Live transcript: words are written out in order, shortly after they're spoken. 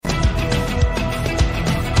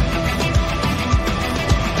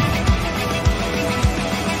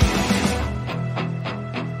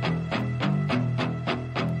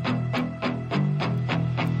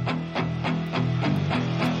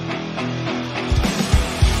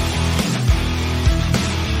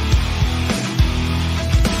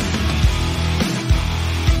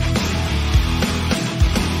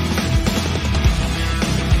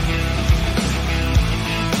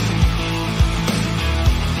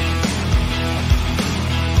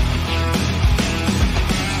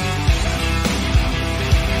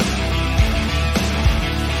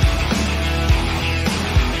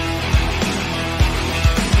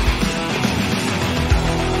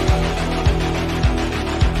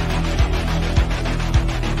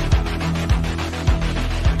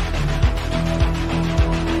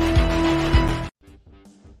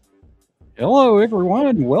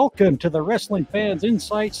everyone. Welcome to the Wrestling Fans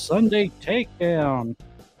Insight Sunday Takedown.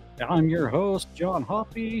 I'm your host, John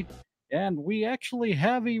Hoppy, and we actually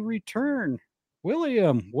have a return.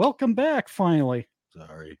 William, welcome back finally.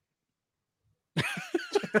 Sorry.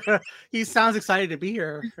 He sounds excited to be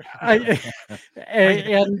here.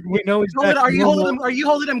 And we know he's back. Are you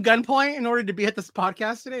holding him gunpoint in order to be at this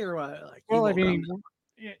podcast today, or what? Well, I mean,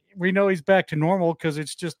 we know he's back to normal because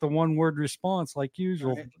it's just the one-word response, like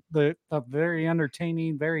usual. Right. The very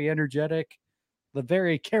entertaining, very energetic, the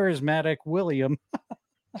very charismatic William.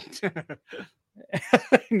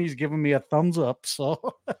 And he's giving me a thumbs up. So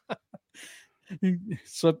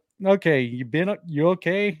okay, you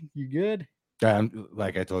okay? You good?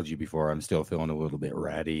 Like I told you before, I'm still feeling a little bit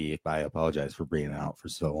ratty. I apologize for being out for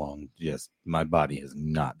so long. Just my body has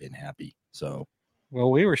not been happy. So,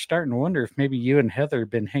 well, we were starting to wonder if maybe you and Heather have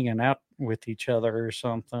been hanging out with each other or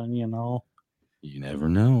something, you know. You never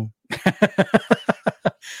know.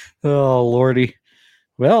 Oh, Lordy.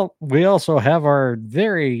 Well, we also have our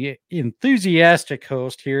very enthusiastic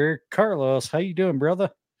host here, Carlos. How you doing,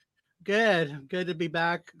 brother? Good to be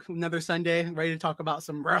back. Another Sunday, ready to talk about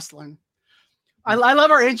some wrestling. I love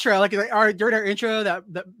our intro. Like during our intro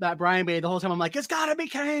that Brian made the whole time, I'm like, it's gotta be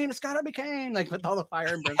Kane, it's gotta be Kane. Like with all the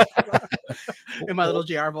fire and in my little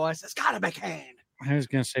JR voice, it's gotta be Kane. I was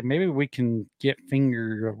gonna say maybe we can get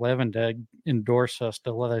Finger 11 to endorse us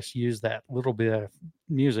to let us use that little bit of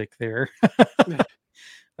music there.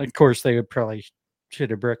 Of course, they would probably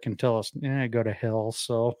shit a brick and tell us, go to hell.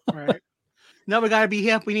 So right. No, we gotta be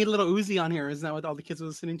hip. We need a little Uzi on here. Isn't that what all the kids are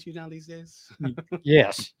listening to now these days?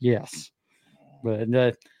 Yes.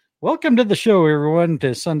 But welcome to the show, everyone,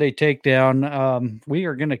 to Sunday Takedown. We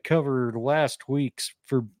are going to cover last week's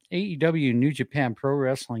for AEW New Japan Pro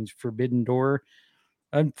Wrestling's Forbidden Door.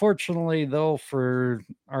 Unfortunately, though, for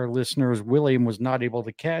our listeners, William was not able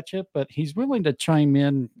to catch it, but he's willing to chime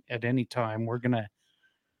in at any time. We're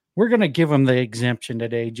gonna give him the exemption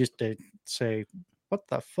today, just to say, what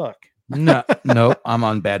the fuck? No, I'm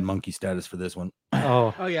on bad monkey status for this one.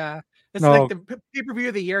 Oh yeah. It's like the pay-per-view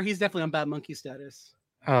of the year. He's definitely on bad monkey status.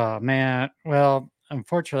 Oh, man. Well,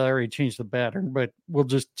 unfortunately, I already changed the pattern, but we'll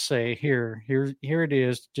just say here it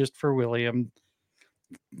is, just for William.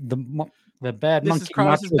 The bad monkey. This is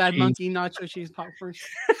Carlos's bad monkey nacho cheese popcorn.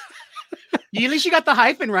 At least you got the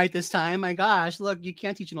hyphen right this time. My gosh, look, you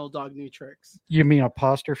can't teach an old dog new tricks. You mean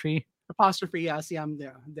apostrophe? Apostrophe, yeah. See, I'm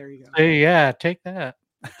there. There you go. Hey, yeah, take that.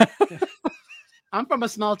 I'm from a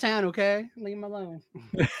small town, okay? Leave him alone.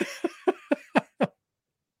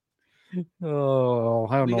 Oh,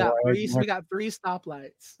 I don't know. We got three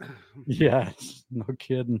stoplights. Yes, no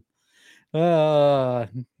kidding. Hello,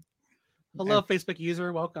 Facebook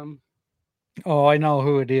user. Welcome. Oh, I know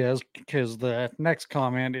who it is because the next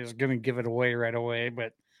comment is going to give it away right away.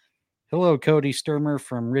 But hello, Cody Sturmer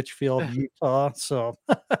from Richfield, Utah. So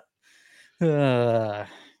he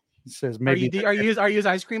says maybe are you his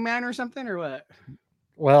ice cream man or something or what?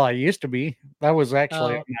 Well, I used to be. That was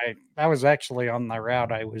actually on the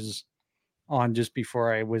route I was on just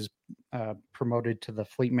before I was promoted to the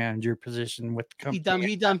fleet manager position with the company.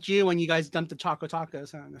 He dumped you when you guys dumped the Choco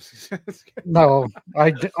Tacos. Huh? No,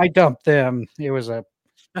 I dumped them. It was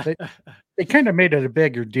they kind of made it a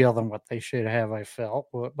bigger deal than what they should have, I felt,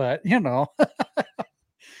 but you know.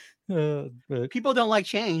 But people don't like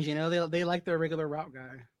change, you know. They like their regular route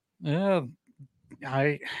guy. Yeah,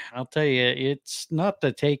 I'll tell you, it's not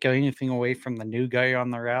to take anything away from the new guy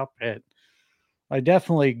on the route, but I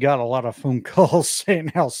definitely got a lot of phone calls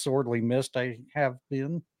saying how sorely missed I have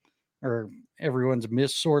been, or everyone's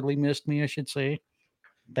sorely missed me, I should say.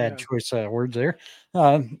 Bad choice of words there.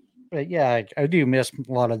 But yeah, I do miss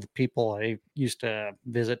a lot of the people I used to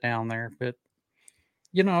visit down there, but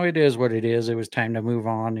you know, it is what it is. It was time to move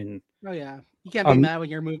on. And oh yeah, you can't be mad when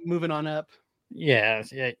you're moving on up. Yeah,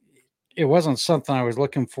 it wasn't something I was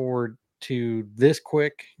looking forward to this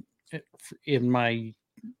quick in my,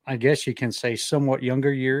 I guess you can say, somewhat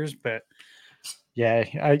younger years. But yeah,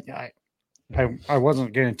 I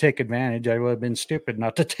wasn't going to take advantage. I would have been stupid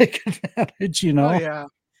not to take advantage, you know. Oh yeah.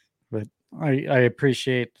 But I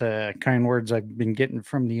appreciate the kind words I've been getting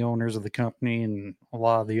from the owners of the company and a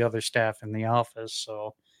lot of the other staff in the office.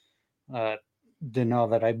 So to know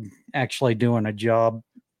that I'm actually doing a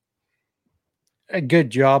good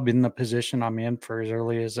job in the position I'm in for as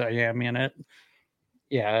early as I am in it.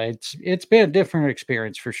 Yeah, it's been a different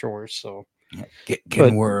experience for sure. So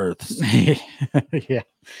Kenworths. Yeah.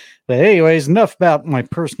 But anyways, enough about my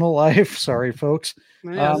personal life. Sorry, folks.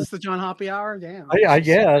 Yeah, is this the John Hoppy Hour? Damn. I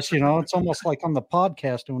guess, you know, it's almost like I'm the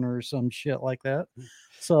podcast owner or some shit like that.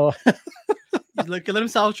 So Look at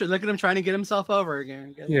himself. Look at him trying to get himself over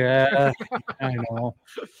again. Yeah, I know.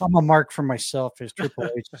 I'm a mark for myself, as Triple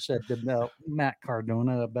H said to Matt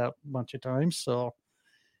Cardona about a bunch of times. So,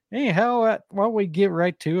 anyhow, why don't we get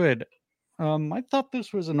right to it? I thought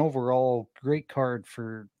this was an overall great card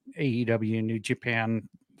for AEW New Japan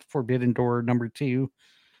Forbidden Door #2.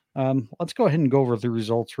 Let's go ahead and go over the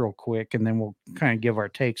results real quick, and then we'll kind of give our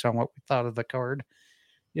takes on what we thought of the card.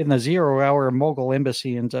 In the 0 hour, Mogul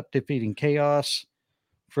Embassy ends up defeating Chaos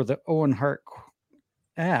for the Owen Hart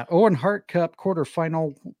Cup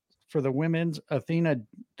quarterfinal for the women's. Athena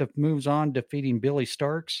moves on, defeating Billy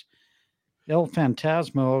Starks. El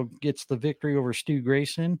Fantasmo gets the victory over Stu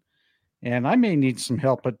Grayson. And I may need some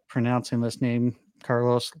help at pronouncing this name,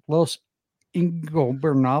 Carlos. Los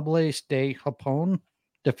Ingobernables de Japón,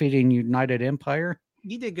 defeating United Empire.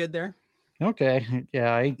 You did good there. Okay.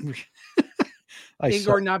 Yeah, I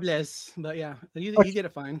Ingobernables, but yeah, you did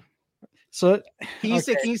it fine. So can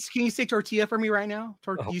you say tortilla for me right now?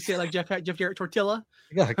 You say it like Jeff Jarrett, tortilla?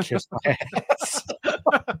 I gotta kiss my ass.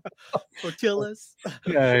 Tortillas.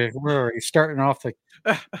 Yeah, we're already starting off the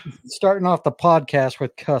podcast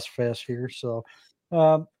with cuss fest here. So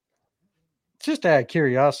just out of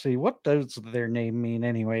curiosity, what does their name mean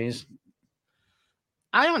anyways?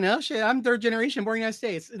 I don't know. Shit, I'm third generation born in the United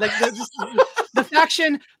States. Like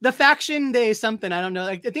the faction day something. I don't know.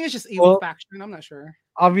 Like, I think it's just evil faction. I'm not sure.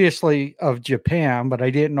 Obviously of Japan, but I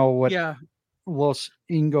didn't know what Los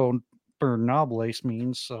Ingobernables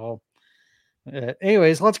means. So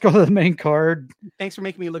anyways, let's go to the main card. Thanks for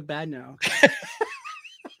making me look bad now.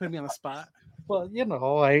 Put me on the spot. Well,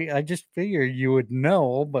 I just figured you would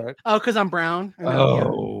know, but because I'm brown.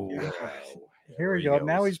 Here we go.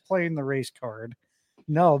 Now he's playing the race card.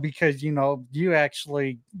 No, because you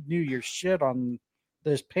actually knew your shit on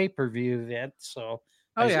this pay-per-view event, so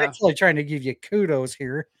I was actually trying to give you kudos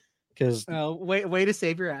here. Because way to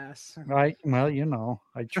save your ass. Right. Well,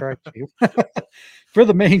 I tried to. For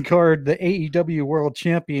the main card, the AEW World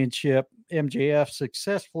Championship, MJF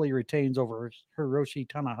successfully retains over Hiroshi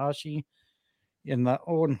Tanahashi. In the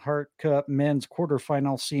Owen Hart Cup men's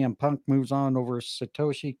quarterfinal, CM Punk moves on over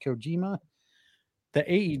Satoshi Kojima. The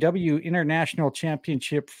AEW International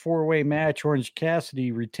Championship four-way match, Orange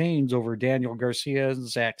Cassidy retains over Daniel Garcia,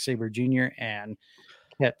 Zack Sabre Jr., and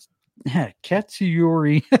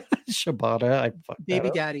Katsuyori Shibata. Baby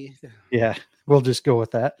daddy. Yeah, we'll just go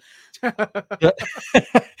with that. The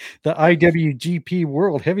IWGP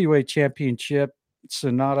World Heavyweight Championship,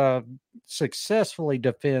 Sonata successfully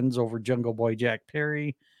defends over Jungle Boy Jack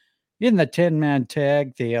Perry. In the 10-man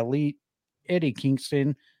tag, the Elite Eddie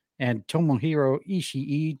Kingston and Tomohiro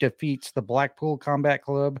Ishii defeats the Blackpool Combat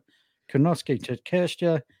Club, Konosuke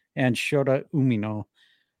Takeshita, and Shota Umino.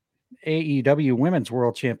 AEW Women's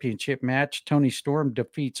World Championship match, Toni Storm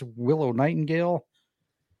defeats Willow Nightingale.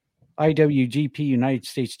 IWGP United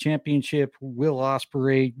States Championship, Will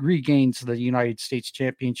Ospreay regains the United States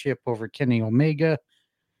Championship over Kenny Omega.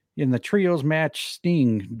 In the trios match,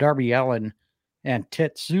 Sting, Darby Allin, and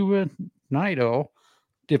Tetsuya Naito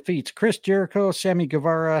defeats Chris Jericho, Sammy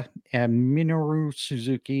Guevara, and Minoru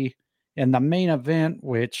Suzuki. In the main event,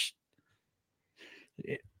 which,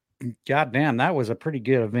 goddamn, that was a pretty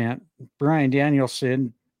good event. Bryan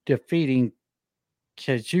Danielson defeating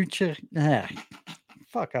Kazuchika.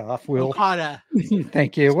 Fuck off, Will. Okada.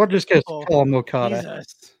 Thank you. We'll just call him Okada.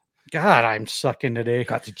 Jesus. God, I'm sucking today.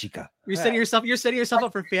 Kazuchika. You're setting yourself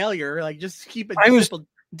up for failure. Like, just keep it simple.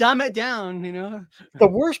 Dumb it down, The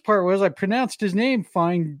worst part was I pronounced his name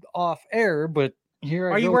fine off air, but here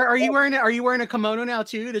are you wearing a kimono now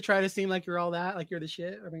too to try to seem like you're all that, like you're the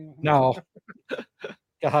shit? I mean, no.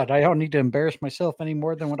 God, I don't need to embarrass myself any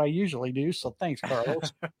more than what I usually do. So thanks,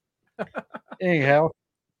 Carlos. Anyhow,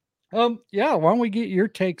 why don't we get your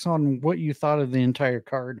takes on what you thought of the entire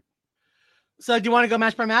card? So, do you want to go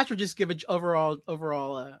match by match, or just give an overall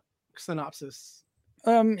synopsis?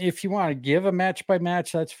 If you want to give a match by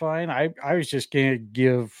match, that's fine. I was just gonna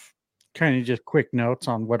give kind of just quick notes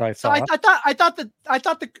on what I thought. So I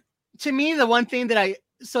thought to me, the one thing that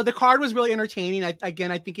the card was really entertaining. I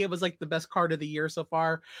think it was like the best card of the year so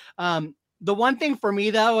far. The one thing for me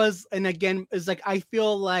though is like, I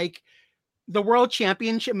feel like the World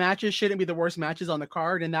Championship matches shouldn't be the worst matches on the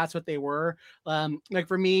card, and that's what they were. Like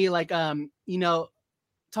for me, like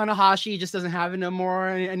Tanahashi just doesn't have it no more.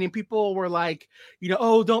 And then people were like,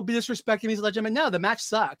 oh, don't be disrespecting me as a legend. But no, the match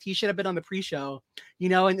sucked. He should have been on the pre-show,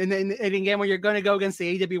 and again, when you're going to go against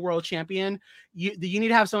the AEW World Champion, you need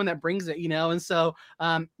to have someone that brings it, and so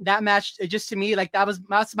that match, it just, to me, like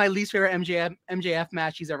that's my least favorite MJF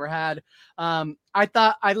match he's ever had. I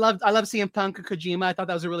love CM Punk and Kojima. I thought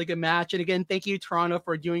that was a really good match. And again, thank you, Toronto,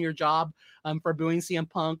 for doing your job, for booing CM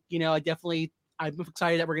Punk. I'm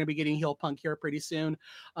excited that we're going to be getting heel Punk here pretty soon.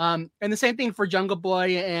 And the same thing for Jungle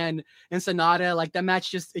Boy and Sonata. Like, that match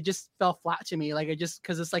just fell flat to me. Like,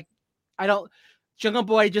 cause it's like, Jungle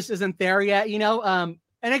Boy just isn't there yet,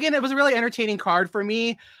 and again, it was a really entertaining card for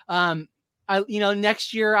me.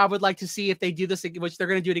 Next year I would like to see if they do this, which they're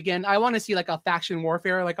going to do it again. I want to see like a faction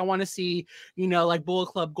warfare. Like, I want to see, like Bullet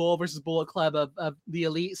Club Gold versus Bullet Club of the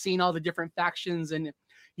Elite, seeing all the different factions and,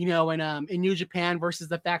 in New Japan versus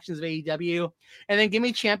the factions of AEW, and then give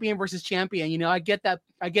me champion versus champion. I get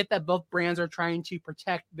that both brands are trying to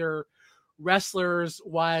protect their wrestlers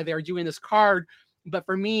while they're doing this card. But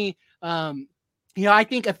for me, I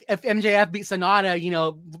think if MJF beats Sonata,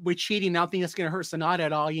 with cheating, I don't think that's going to hurt Sonata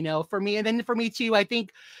at all, for me. And then for me too, I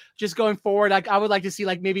think just going forward, like, I would like to see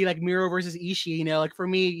like maybe like Miro versus Ishii, like for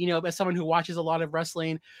me, as someone who watches a lot of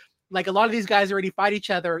wrestling, like a lot of these guys already fight each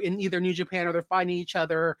other in either New Japan or they're fighting each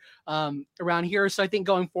other around here. So I think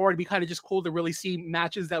going forward, it'd be kind of just cool to really see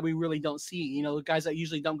matches that we really don't see, the guys that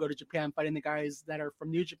usually don't go to Japan fighting the guys that are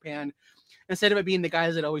from New Japan, instead of it being the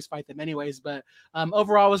guys that always fight them anyways. But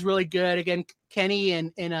overall, it was really good. Again, Kenny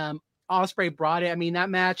and Ospreay brought it. I mean, that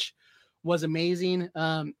match was amazing.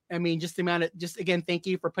 Just the amount of, again, thank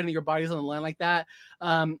you for putting your bodies on the line like that.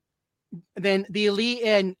 Then the Elite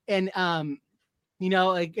and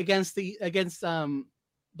against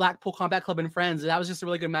Blackpool Combat Club and Friends, that was just a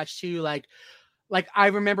really good match too. Like I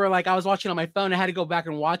remember, like, I was watching on my phone. I had to go back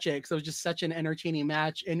and watch it because it was just such an entertaining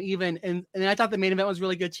match. And I thought the main event was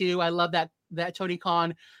really good too. I love that Tony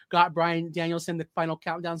Khan got Bryan Danielson the final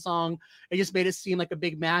countdown song. It just made it seem like a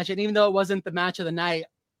big match. And even though it wasn't the match of the night,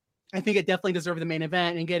 I think it definitely deserved the main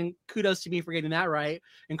event. And again, kudos to me for getting that right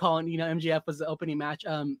and calling, MJF was the opening match.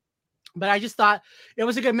 But I just thought it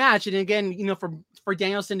was a good match. And again, for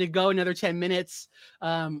Danielson to go another 10 minutes,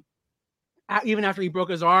 even after he broke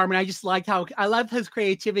his arm. And I just liked I loved his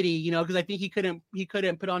creativity, because I think he couldn't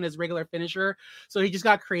put on his regular finisher. So he just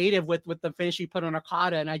got creative with the finish he put on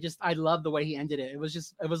Okada. And I love the way he ended it. It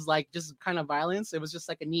was like just kind of violence. It was just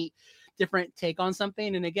like a neat, different take on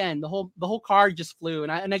something. And again, the whole card just flew.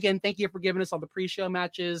 And again, thank you for giving us all the pre-show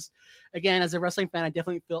matches. Again, as a wrestling fan, I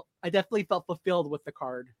definitely felt fulfilled with the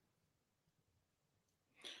card.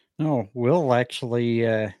 No, Will actually,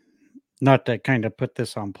 not to kind of put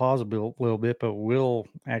this on pause a little bit, but Will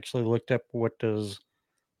actually looked up what does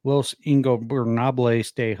Los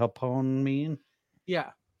Ingobernables de Japón mean?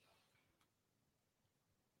 Yeah.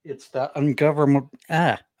 It's the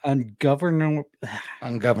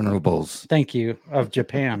ungovernables. Thank you, of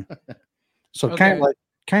Japan. So okay.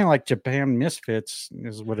 kind of like Japan Misfits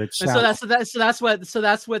is what it's. So that's what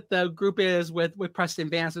the group is with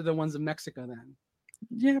Preston Vance. Are the ones in Mexico then?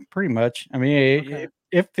 Yeah, pretty much. I mean,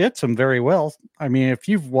 it fits them very well. I mean, if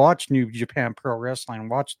you've watched New Japan Pro Wrestling,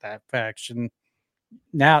 watch that faction.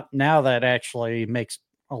 Now that actually makes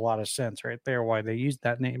a lot of sense right there why they used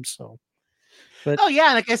that name. So, but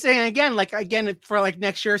like I say again, for like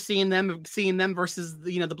next year, seeing them versus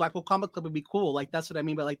the Blackpool Combat Club would be cool. Like, that's what I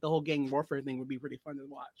mean. But like the whole gang warfare thing would be pretty fun to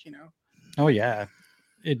watch. Oh yeah,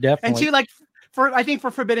 it definitely. And too, I think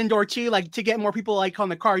for Forbidden Door too, like to get more people like on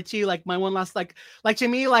the card too, like my one last like to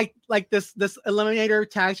me, like this Eliminator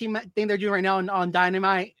tag team thing they're doing right now on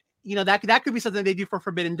Dynamite, that could be something they do for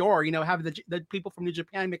Forbidden Door, have the people from New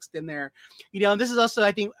Japan mixed in there, this is also,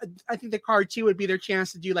 I think the card too would be their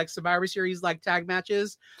chance to do like Survivor Series, like tag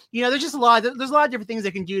matches. There's just a lot of different things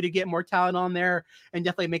they can do to get more talent on there and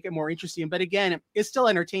definitely make it more interesting. But again, it's still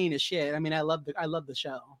entertaining as shit. I mean, I love the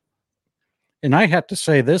show. And I have to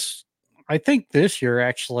say this, I think this year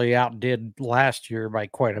actually outdid last year by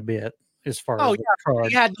quite a bit as far as the card.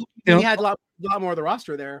 He had a lot more of the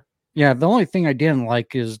roster there. Yeah, the only thing I didn't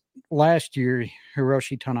like is last year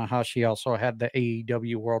Hiroshi Tanahashi also had the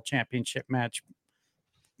AEW World Championship match,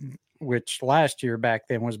 which last year back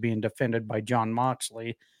then was being defended by Jon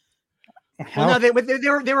Moxley. Well, no, they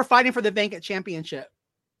were fighting for the Vacant Championship.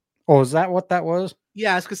 Oh, is that what that was?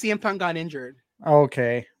 Yeah, it's because CM Punk got injured.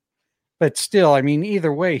 Okay. But still, I mean,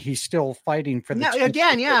 either way, he's still fighting for the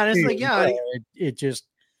again. Yeah, and it's like, yeah, it just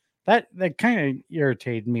that kind of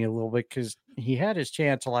irritated me a little bit because he had his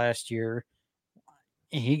chance last year,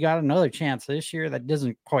 and he got another chance this year. That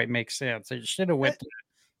doesn't quite make sense. It should have went to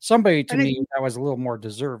somebody that was a little more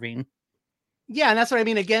deserving. Yeah, and that's what I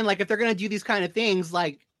mean. Again, like if they're gonna do these kind of things,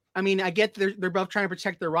 like I mean, I get they're both trying to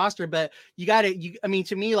protect their roster, but you got to. I mean,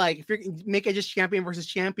 to me, like if you're make it just champion versus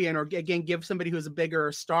champion, or again give somebody who's a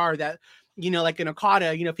bigger star that like an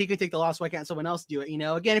Okada, if he can take the loss, why can't someone else do it?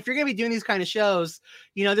 Again, if you're gonna be doing these kind of shows,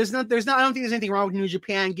 there's not. I don't think there's anything wrong with New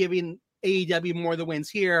Japan giving AEW more of the wins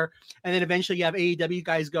here, and then eventually you have AEW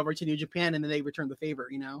guys go over to New Japan and then they return the favor.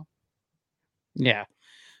 Yeah.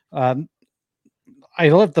 I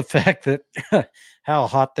love the fact that how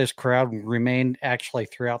hot this crowd remained actually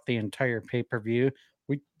throughout the entire pay-per-view.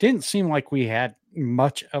 We didn't seem like we had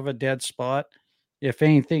much of a dead spot. If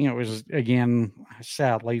anything, it was, again,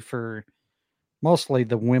 sadly, for mostly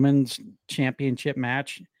the women's championship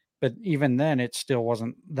match. But even then, it still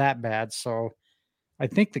wasn't that bad. So I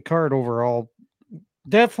think the card overall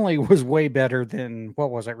definitely was way better than,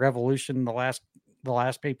 what was it, Revolution, the last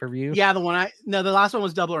pay-per-view? Yeah, the last one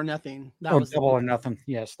was Double or Nothing. That was Double or Nothing.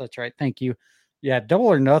 Yes, that's right. Thank you. Yeah, Double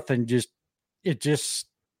or Nothing just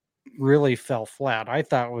really fell flat. I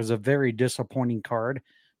thought it was a very disappointing card,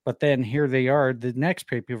 but then here they are, the next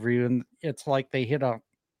pay-per-view, and it's like they hit a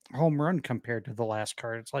home run compared to the last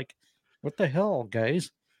card. It's like, what the hell,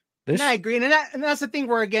 guys? And I agree, and that's the thing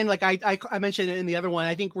where, again, like I mentioned it in the other one,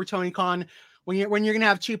 I think we're Tony Khan. When you're gonna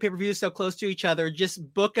have two pay-per-views so close to each other,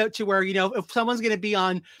 just book out to where if someone's gonna be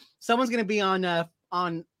on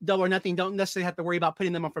Double or Nothing, don't necessarily have to worry about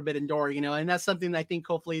putting them on Forbidden Door, and that's something that I think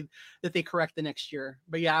hopefully that they correct the next year.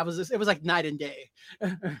 But yeah, it was like night and day.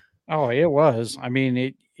 Oh, it was. I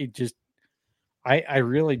mean, it just I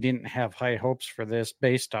really didn't have high hopes for this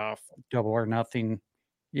based off Double or Nothing.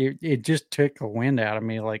 It just took the wind out of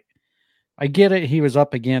me. Like, I get it, he was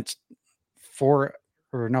up against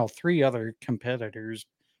three other competitors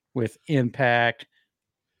with Impact,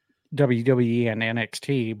 WWE, and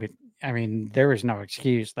NXT, but I mean, there was no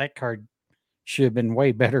excuse. That card should have been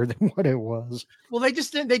way better than what it was. Well,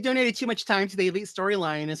 they donated too much time to the Elite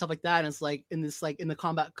storyline and stuff like that. And it's like in the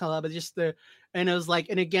Combat Club, it was like,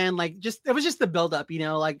 and again, like it was just the build up,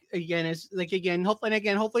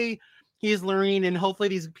 hopefully he's learning, and hopefully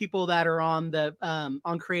these people that are on the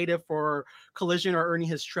on creative for Collision are earning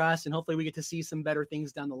his trust, and hopefully we get to see some better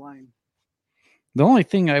things down the line. The only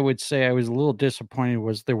thing I would say I was a little disappointed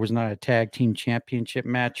was there was not a tag team championship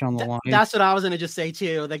match on the line. That's what I was going to just say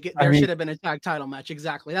too. There should have been a tag title match.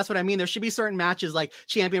 Exactly. That's what I mean. There should be certain matches like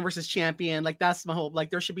champion versus champion. Like that's my whole, like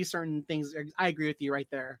there should be certain things. I agree with you right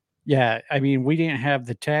there. Yeah. I mean, we didn't have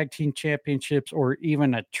the tag team championships or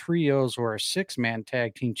even a trios or a 6-man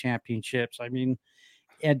tag team championships. I mean,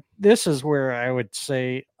 and this is where I would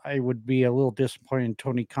say I would be a little disappointed in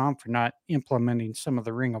Tony Khan for not implementing some of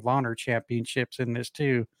the Ring of Honor championships in this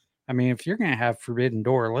too. I mean, if you're going to have Forbidden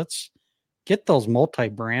Door, let's get those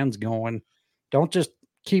multi-brands going. Don't just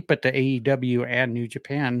keep it to AEW and New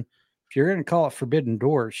Japan. If you're going to call it Forbidden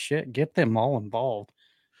Door, shit, get them all involved.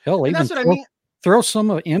 Hell, even throw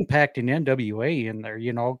some of Impact and NWA in there,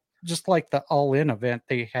 just like the All In event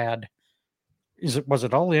they had. Was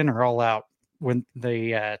it All In or All Out? When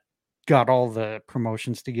they got all the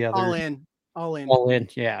promotions together. All in.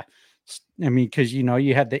 Yeah. I mean, because,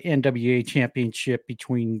 you had the NWA championship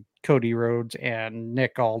between Cody Rhodes and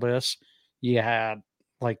Nick Aldis. You had,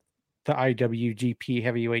 like, the IWGP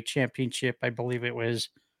heavyweight championship. I believe it was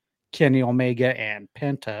Kenny Omega and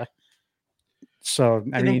Penta. So,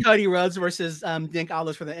 then Cody Rhodes versus Nick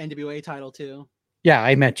Aldis for the NWA title, too. Yeah,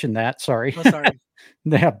 I mentioned that. Sorry. Oh, sorry.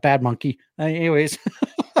 Yeah, Bad Monkey. Anyways.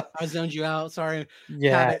 I zoned you out. Sorry.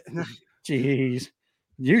 Yeah. Jeez.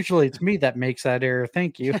 Usually it's me that makes that error.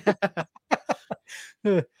 Thank you.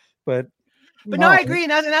 But no, I agree,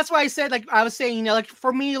 and that's why I said, like I was saying, like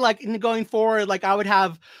for me, like in going forward, like I would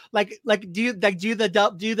have do the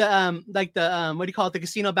what do you call it, the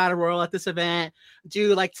casino battle royal at this event,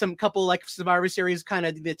 do like some couple like Survivor Series kind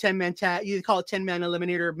of the 10-man you call it 10-man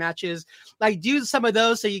eliminator matches, like do some of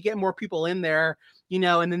those so you get more people in there,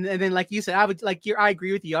 and then like you said, I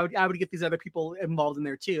agree with you. I would get these other people involved in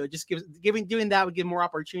there too. It just doing that would give more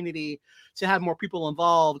opportunity to have more people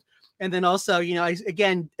involved. And then also,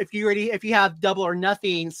 again, if you have Double or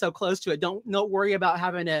Nothing so close to it, don't worry about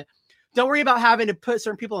having to put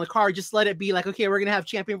certain people in the card. Just let it be like, okay, we're going to have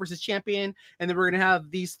champion versus champion. And then we're going to have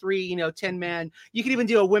these three, 10-man. You can even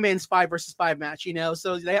do a women's 5 versus 5 match,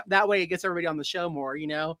 so that way it gets everybody on the show more,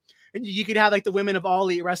 And you could have like the women of All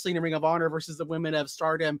Elite Wrestling and Ring of Honor versus the women of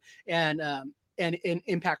Stardom and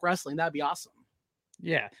Impact Wrestling. That'd be awesome.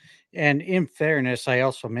 Yeah. And in fairness, I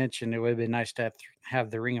also mentioned it would have been nice to have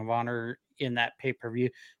the Ring of Honor in that pay-per-view.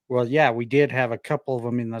 Well, yeah, we did have a couple of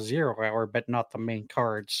them in the 0 hour, but not the main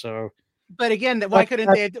card. So But again, why couldn't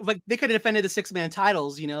they? Like, they could have defended the 6-man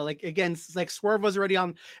titles, you know. Like, again, like Swerve was already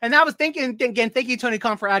on, and I was thinking again. Thank you, Tony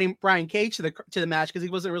Khan, for adding Brian Cage to the match, because he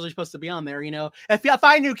wasn't really supposed to be on there. You know, if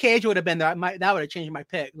I knew Cage would have been there, that would have changed my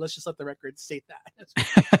pick. Let's just let the record state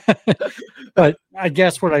that. But I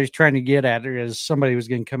guess what I was trying to get at is somebody was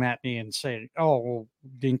going to come at me and say, "Oh, well,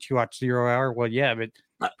 didn't you watch 0 Hour?" Well, yeah, but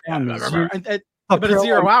it's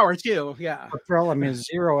 0 Hour too. Yeah. The problem is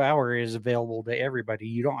 0 Hour is available to everybody.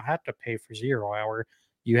 You don't have to pay for 0 Hour.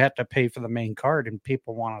 You have to pay for the main card, and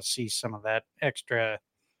people want to see some of that extra.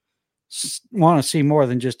 Want to see more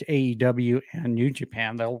than just AEW and New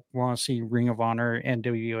Japan. They'll want to see Ring of Honor,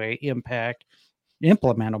 NWA, Impact.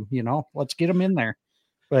 Implement them. You know, let's get them in there.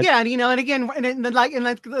 But yeah, and you know, and again, in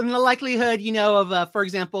the likelihood, you know, of for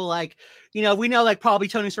example, like, you know, we know like probably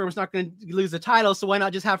Toni Storm's not going to lose the title, so why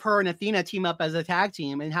not just have her and Athena team up as a tag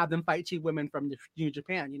team and have them fight 2 women from New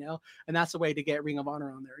Japan, you know? And that's the way to get Ring of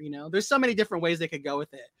Honor on there, you know. There's so many different ways they could go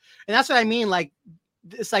with it, and that's what I mean. Like,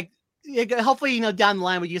 it's like, hopefully, you know, down the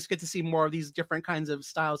line we just get to see more of these different kinds of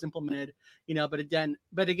styles implemented, you know. But again,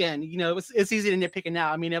 you know, it's easy to nitpick it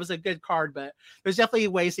now. I mean, it was a good card, but there's definitely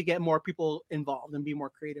ways to get more people involved and be more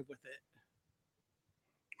creative with it.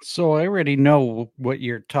 So I already know what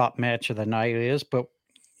your top match of the night is, but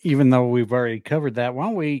even though we've already covered that,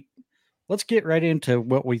 let's get right into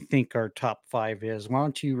what we think our top 5 is. Why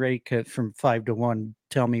don't you rate it from 5 to 1?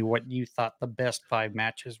 Tell me what you thought the best 5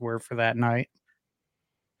 matches were for that night.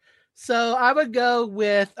 So I would go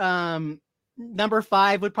with number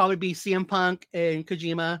 5 would probably be CM Punk and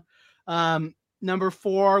Kojima. Number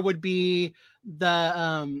 4 would be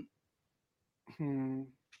the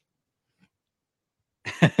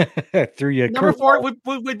through your number 4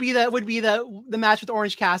 would be the match with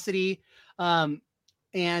Orange Cassidy. And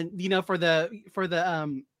you know, for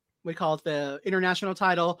the we call it the international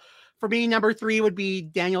title. For me, number 3 would be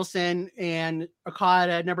Danielson and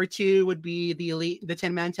Okada. Number 2 would be the Elite, the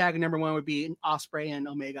 10-man tag, and number 1 would be Ospreay and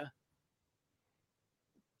Omega.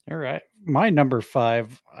 All right. My number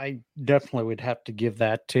 5, I definitely would have to give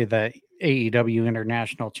that to the AEW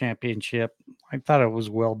International Championship. I thought it was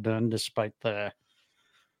well done, despite the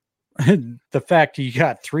fact you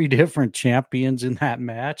got 3 different champions in that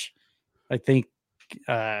match. I think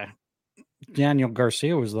Daniel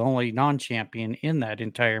Garcia was the only non-champion in that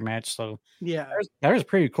entire match. So yeah, that was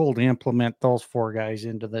pretty cool to implement those 4 guys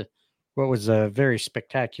into what was a very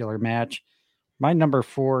spectacular match. My number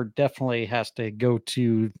 4 definitely has to go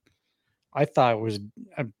to, I thought it was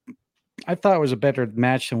a better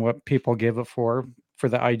match than what people give it for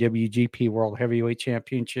the IWGP World Heavyweight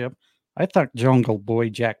Championship. I thought Jungle Boy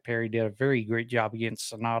Jack Perry did a very great job against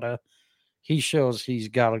Sonata. He shows he's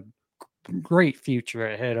got a great future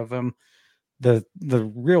ahead of him. The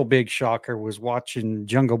real big shocker was watching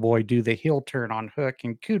Jungle Boy do the heel turn on Hook,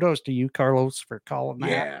 and kudos to you, Carlos, for calling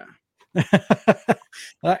that.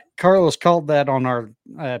 Yeah. Carlos called that on our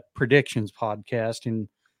predictions podcast, and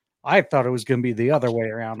I thought it was going to be the other way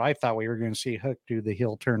around. I thought we were going to see Hook do the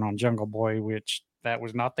heel turn on Jungle Boy, which that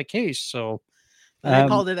was not the case. So I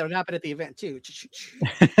called it that would happen at the event too.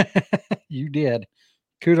 You did.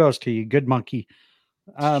 Kudos to you. Good monkey.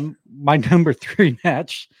 My number 3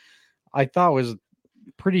 match I thought was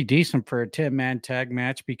pretty decent for a 10-man tag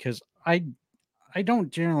match, because I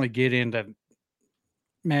don't generally get into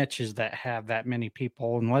matches that have that many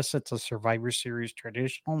people unless it's a Survivor Series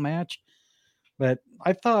traditional match. But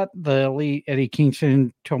I thought the Elite, Eddie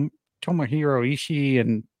Kingston, Tomohiro Ishii,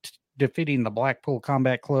 and defeating the Blackpool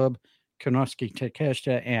Combat Club, Konosuke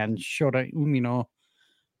Takeshita, and Shota Umino,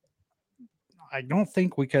 I don't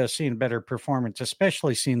think we could have seen a better performance,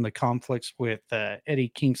 especially seeing the conflicts with Eddie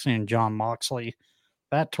Kingston and John Moxley.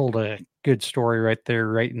 That told a good story right there,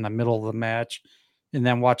 right in the middle of the match. And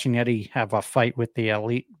then watching Eddie have a fight with the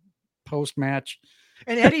Elite post-match.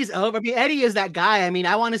 And Eddie's over. I mean, Eddie is that guy. I mean,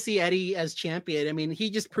 I want to see Eddie as champion. I mean, he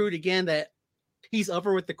just proved again that he's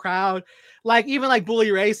over with the crowd. Like, even like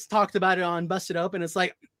Bully Ray talked about it on Busted Open. It's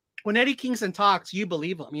like, when Eddie Kingston talks, you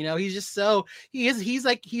believe him. You know, he's just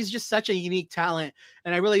he's just such a unique talent.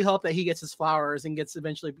 And I really hope that he gets his flowers and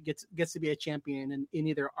eventually gets to be a champion in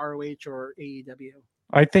either ROH or AEW.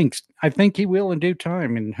 I think he will in due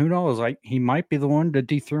time. And who knows, he might be the one to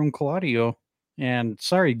dethrone Claudio. And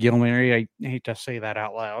sorry, Gil Mary, I hate to say that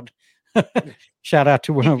out loud. Shout out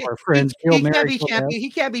to one of our friends, Gil Mary.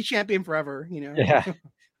 He can't be champion forever, you know. Yeah.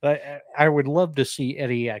 I would love to see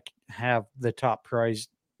Eddie have the top prize,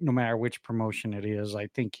 no matter which promotion it is. I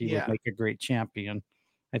think he would make a great champion.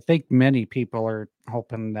 I think many people are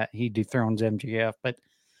hoping that he dethrones MJF, but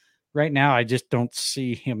right now I just don't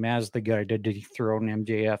see him as the guy to dethrone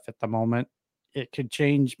MJF at the moment. It could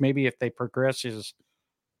change maybe if they progress his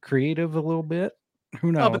creative a little bit.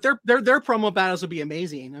 Who knows? Oh, but their promo battles would be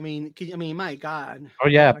amazing. I mean, my God. Oh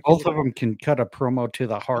yeah, I both of them can cut a promo to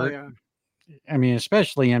the Oh heart. yeah. I mean,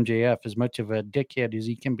 especially MJF, as much of a dickhead as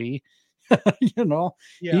he can be,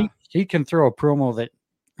 Yeah. he can throw a promo that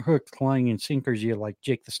hooks, line, and sinkers you like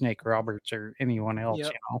Jake the Snake Roberts or anyone else.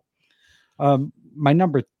 Yep. My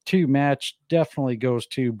number 2 match definitely goes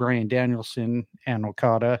to Bryan Danielson and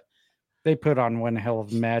Okada. They put on one hell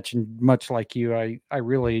of a match, and much like you, I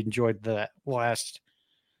really enjoyed that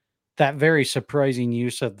very surprising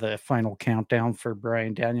use of the final countdown for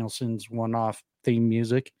Bryan Danielson's one-off theme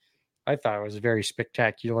music. I thought it was very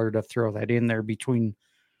spectacular to throw that in there between,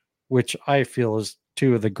 which I feel is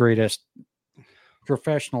 2 of the greatest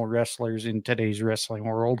professional wrestlers in today's wrestling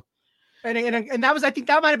world. And that was, I think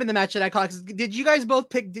that might have been the match that I called. Did you guys both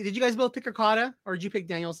pick Okada, or did you pick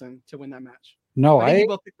Danielson to win that match? No, I think you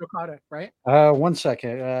both picked Okada, right? 1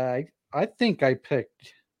 second. I think I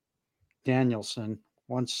picked Danielson.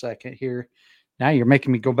 1 second here. Now you're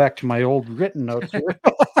making me go back to my old written notes here.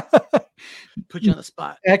 Put you on the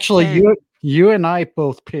spot. Actually, you and I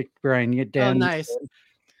both picked Bryan Danielson. Oh, nice.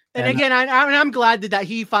 And again, I'm glad that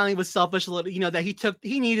he finally was selfish a little, that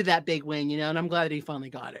he needed that big win, and I'm glad that he finally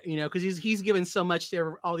got it, because he's given so much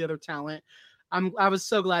to all the other talent. I was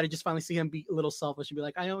so glad to just finally see him be a little selfish and be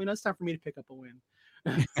like, it's time for me to pick up a win.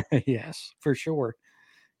 Yes, for sure.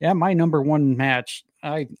 Yeah, my number 1 match,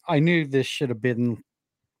 I knew this should have been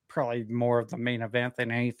probably more of the main event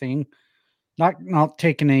than anything. Not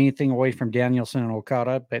taking anything away from Danielson and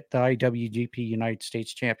Okada, but the IWGP United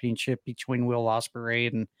States Championship between Will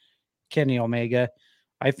Ospreay and Kenny Omega.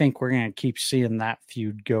 I think we're going to keep seeing that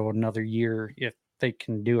feud go another year if they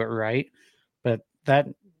can do it right. But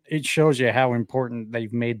it shows you how important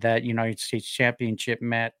they've made that United States Championship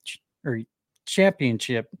match or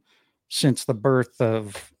championship since the birth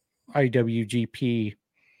of IWGP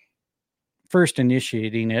first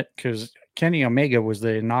initiating it, because Kenny Omega was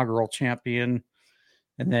the inaugural champion,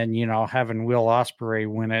 and then having Will Ospreay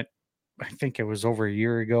win it, I think it was over a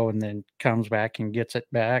year ago, and then comes back and gets it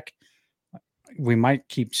back. We might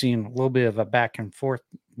keep seeing a little bit of a back and forth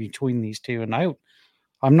between these two, and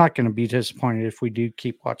I'm not going to be disappointed if we do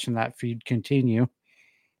keep watching that feud continue.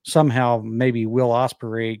 Somehow, maybe Will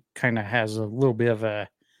Ospreay kind of has a little bit of a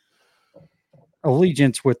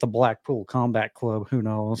allegiance with the Blackpool Combat Club. Who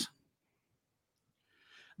knows?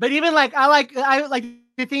 But even I like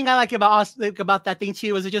the thing I like about about that thing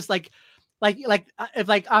too is it just if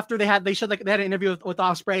after they had an interview with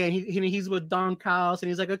Ospreay, and he's with Don Callis, and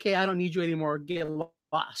he's like, okay, I don't need you anymore, get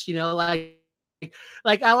lost, I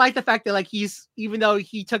like the fact that he's, even though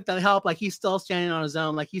he took the help, he's still standing on his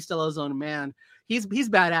own, he's still his own man. He's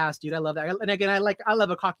badass, dude. I love that. And again, I love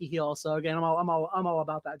a cocky heel, so again, I'm all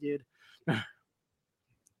about that, dude.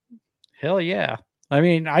 Hell yeah. I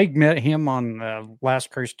mean, I met him on the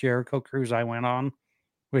last Chris Jericho cruise I went on,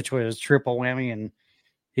 which was triple whammy, and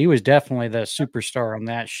he was definitely the superstar on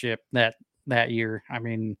that ship that year. I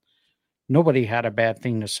mean, nobody had a bad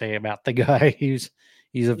thing to say about the guy. He's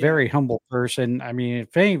a very humble person. I mean,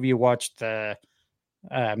 if any of you watched the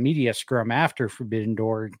media scrum after Forbidden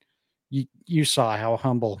Door, you saw how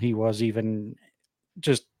humble he was, even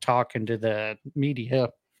just talking to the media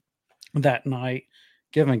that night,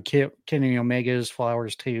 giving Kenny Omega his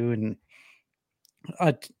flowers too. And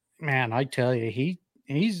I tell you,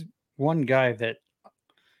 he's one guy that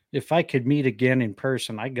if I could meet again in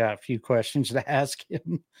person, I got a few questions to ask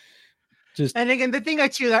him. And again, the thing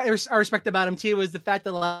that I respect about him too is the fact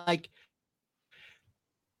that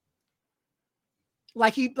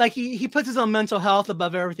he puts his own mental health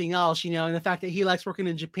above everything else, and the fact that he likes working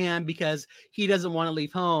in Japan because he doesn't want to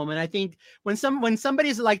leave home. And I think when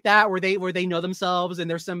somebody's like that, where they know themselves, and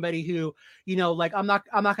there's somebody who, I'm not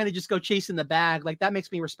going to just go chasing the bag, that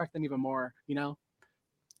makes me respect them even more,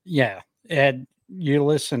 Yeah. And you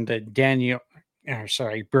listen to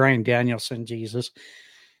Bryan Danielson, Jesus.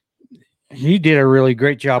 He did a really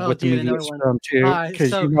great job with the media scrum too.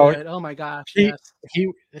 Because good. Oh my gosh.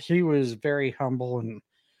 He was very humble and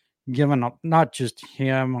giving up not just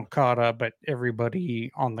him, Okada, but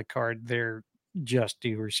everybody on the card their just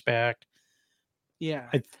due respect. Yeah.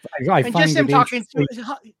 I find just him talking to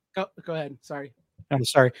go ahead. Sorry. I'm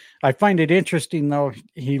sorry. I find it interesting though.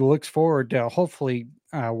 He looks forward to hopefully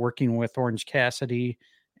working with Orange Cassidy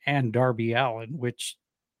and Darby Allin, which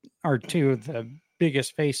are 2 of the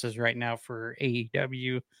biggest faces right now for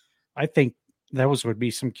AEW. I think those would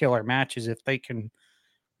be some killer matches if they can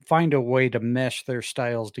find a way to mesh their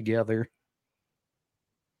styles together.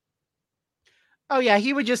 Oh yeah,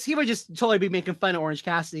 he would just totally be making fun of Orange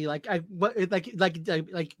Cassidy.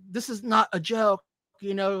 This is not a joke.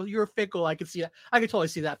 you're fickle. I could see that. I could totally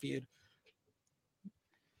see that feud.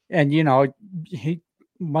 And he,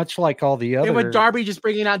 much like all the other, and with Darby just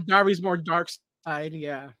bringing out Darby's more dark side.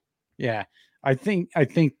 Yeah. I think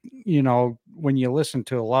when you listen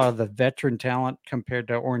to a lot of the veteran talent compared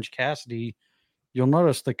to Orange Cassidy, you'll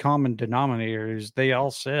notice the common denominator is they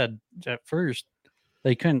all said at first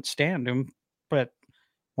they couldn't stand him, but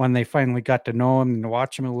when they finally got to know him and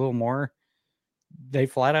watch him a little more, they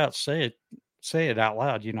flat out say it out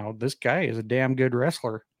loud. This guy is a damn good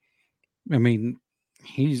wrestler. I mean,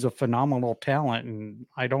 he's a phenomenal talent, and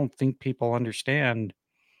I don't think people understand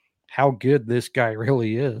how good this guy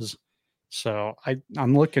really is. So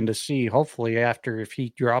I'm looking to see, hopefully, if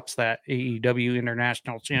he drops that AEW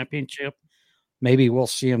International Championship, maybe we'll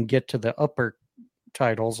see him get to the upper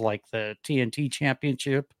titles like the TNT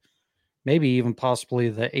Championship, maybe even possibly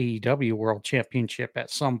the AEW World Championship at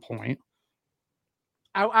some point.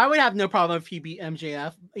 I would have no problem if he beat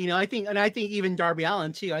MJF. I think even Darby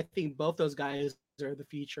Allin too. I think both those guys are the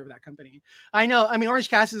future of that company. I know. I mean, Orange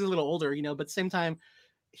Cassidy is a little older, but at the same time,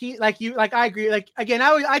 he I agree.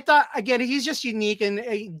 I thought he's just unique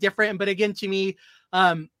and different. But again, to me,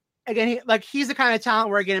 he's the kind of talent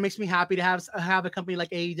where it makes me happy to have a company like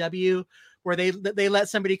AEW where they let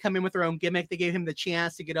somebody come in with their own gimmick. They gave him the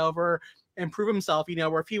chance to get over and prove himself.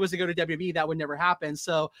 Where if he was to go to WWE, that would never happen.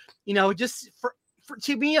 So just for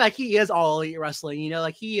to me, he is all elite wrestling.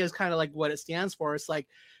 He is kind of like what it stands for. It's like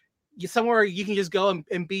somewhere you can just go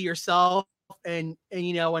and be yourself. And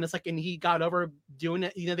when it's and he got over doing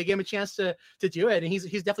it, they gave him a chance to do it, and he's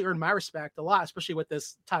definitely earned my respect a lot, especially with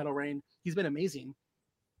this title reign. He's been amazing.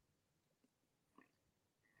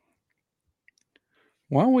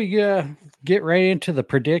 Why don't we get right into the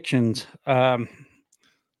predictions?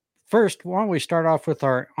 First, why don't we start off with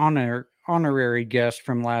our honorary guest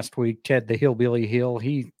from last week, Ted the Hillbilly Hill.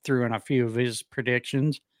 He threw in a few of his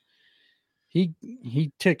predictions.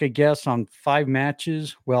 He took a guess on 5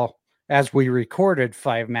 matches. Well, as we recorded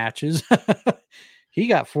 5 matches, he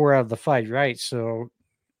got 4 out of the 5 right. So,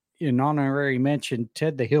 in honorary mention,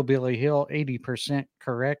 Ted the Hillbilly Hill, 80%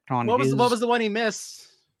 correct on what was the one he missed?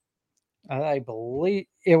 I believe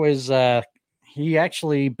it was. He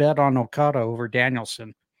actually bet on Okada over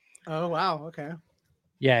Danielson. Oh wow! Okay.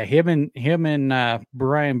 Yeah, him and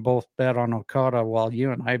Brian both bet on Okada, while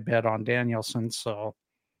you and I bet on Danielson. So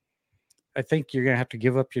I think you're going to have to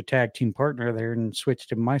give up your tag team partner there and switch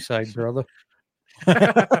to my side, brother.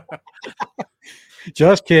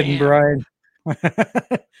 Just kidding, Brian.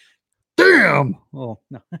 Damn. Oh,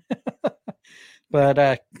 no.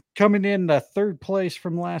 But coming in the 3rd place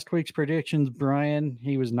from last week's predictions, Brian,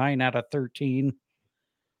 he was 9 out of 13.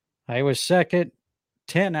 I was 2nd,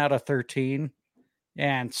 10 out of 13.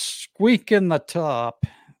 And squeaking the top,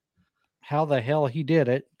 how the hell he did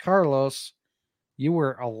it, Carlos, you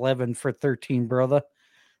were 11 for 13, brother.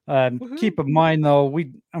 Keep in mind, though,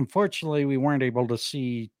 we weren't able to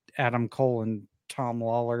see Adam Cole and Tom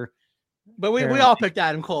Lawler. But we all picked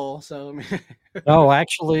Adam Cole, so. No,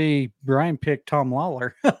 actually, Brian picked Tom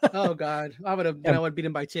Lawler. Oh, God. I would beat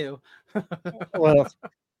him by 2. Well,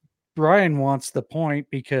 Brian wants the point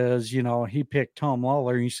because, he picked Tom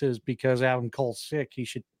Lawler. He says because Adam Cole's sick,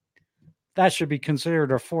 that should be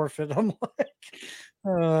considered a forfeit. I'm like,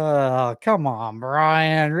 come on,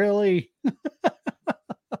 Brian, really?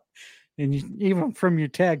 And even from your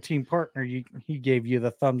tag team partner, he gave you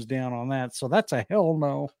the thumbs down on that. So that's a hell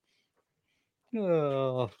no.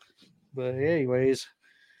 But anyways,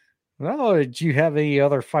 well, did you have any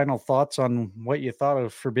other final thoughts on what you thought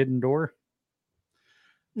of Forbidden Door?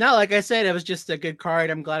 No, like I said, it was just a good card.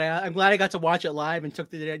 I'm glad I got to watch it live and took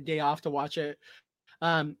the day off to watch it.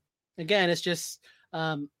 Again, it's just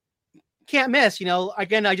can't miss.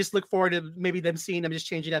 Again, I just look forward to maybe them seeing them just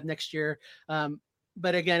changing up next year.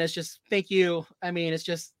 But again, it's just thank you. I mean, it's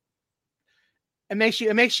just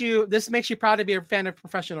this makes you proud to be a fan of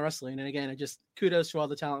professional wrestling. And again, it just kudos to all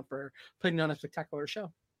the talent for putting on a spectacular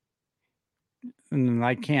show. And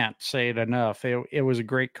I can't say it enough. It was a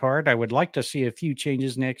great card. I would like to see a few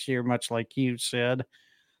changes next year, much like you said.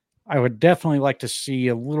 I would definitely like to see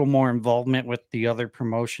a little more involvement with the other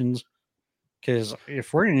promotions. Because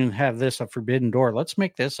if we're going to have this a Forbidden Door, let's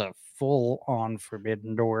make this a full-on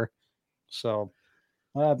Forbidden Door. So,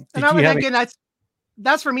 that's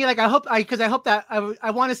for me. Like I hope that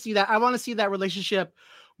I want to see that. I want to see that relationship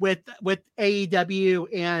with AEW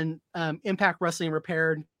and Impact Wrestling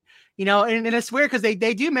repaired. And it's weird because they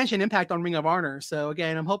do mention Impact on Ring of Honor. So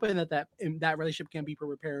again, I'm hoping that relationship can be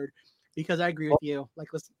repaired because I agree with you. Like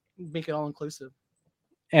let's make it all inclusive.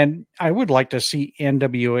 And I would like to see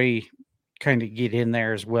NWA kind of get in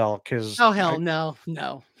there as well. Because oh hell no.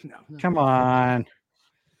 Come on.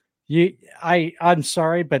 I'm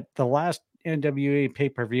sorry, but the last NWA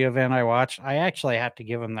pay-per-view event I watched, I actually have to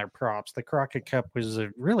give them their props. The Crockett Cup was a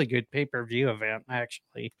really good pay-per-view event,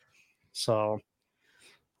 actually. So,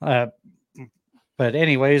 but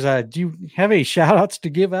anyways, do you have any shout-outs to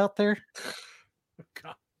give out there?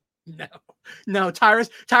 God, no. Tyrus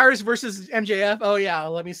versus MJF. Oh yeah,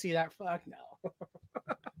 let me see that. Fuck no.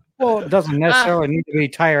 Well, it doesn't necessarily need to be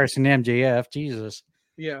Tyrus and MJF. Jesus.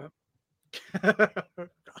 Yeah.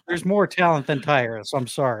 There's more talent than Tyrus. I'm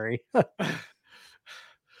sorry.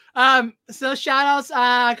 So shout outs,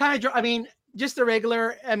 just the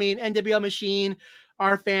regular, NWL Machine,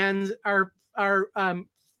 our fans, our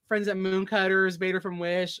friends at Mooncutters, Vader from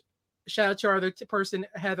Wish. Shout out to our other person,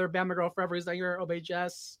 Heather, Bama Girl Forever, is here, Obey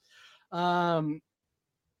Jess. And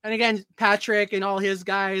again, Patrick and all his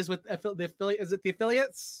guys with the affiliate. Is it the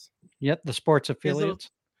affiliates? Yep, the sports affiliates.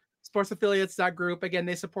 Sports affiliates, that group. Again,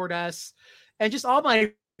 they support us. And just all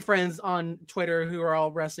my friends on Twitter who are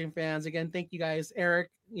all wrestling fans. Again, thank you guys. Eric,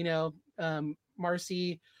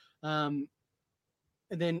 Marcy, and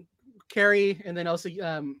then Carrie, and then also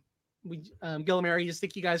Gil and Mary. Just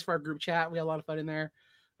thank you guys for our group chat. We had a lot of fun in there.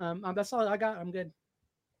 That's all I got. I'm good.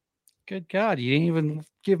 Good God, you didn't even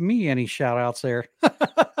give me any shout outs there.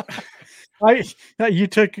 You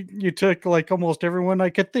took like almost everyone I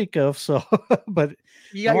could think of. So, but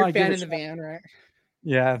you got your fan in the van, right?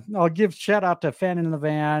 Yeah, I'll give shout out to Fan in the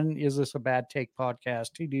Van. Is This a Bad Take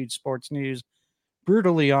podcast? Two Dudes Sports News,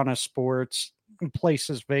 Brutally Honest Sports,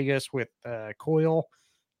 Places Vegas with Coil,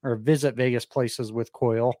 or Visit Vegas Places with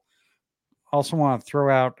Coil. Also want to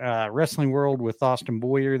throw out Wrestling World with Austin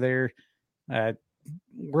Boyer there.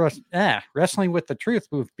 Wrestling with the Truth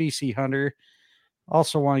with BC Hunter.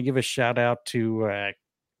 Also want to give a shout out to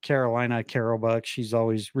Carolina Carol Buck. She's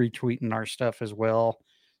always retweeting our stuff as well.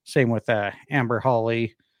 Same with Amber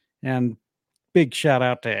Holly. And big shout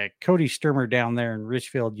out to Cody Sturmer down there in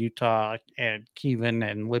Richfield, Utah, and Kevin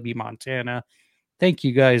and Libby, Montana. Thank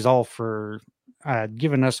you guys all for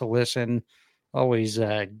giving us a listen. Always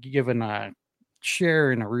giving a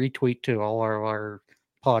share and a retweet to all our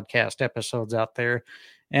podcast episodes out there.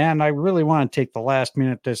 And I really want to take the last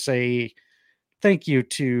minute to say thank you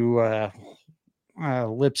to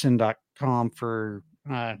Libsyn.com for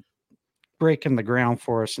breaking the ground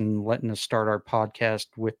for us and letting us start our podcast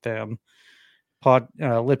with them.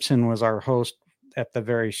 Libsyn was our host at the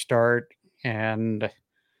very start, and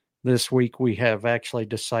this week we have actually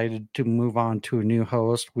decided to move on to a new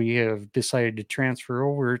host. We have decided to transfer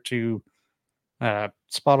over to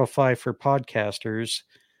Spotify for podcasters.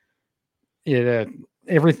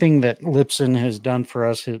 Everything that Libsyn has done for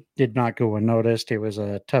us, it did not go unnoticed. It was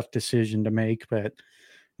a tough decision to make, but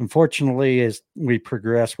unfortunately, as we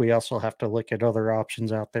progress, we also have to look at other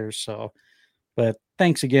options out there. So, but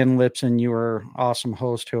thanks again, Libsyn. You were an awesome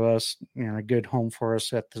host to us and a good home for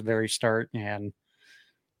us at the very start. And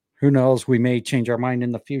who knows, we may change our mind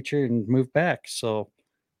in the future and move back. So,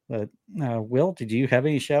 but Will, did you have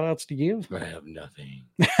any shout outs to give? I have nothing.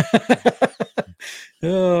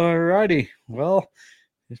 All righty. Well,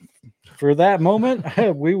 for that moment,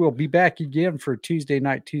 we will be back again for Tuesday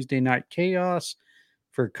Night Chaos.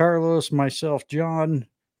 For Carlos, myself, John,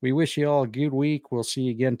 we wish you all a good week. We'll see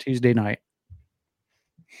you again Tuesday night.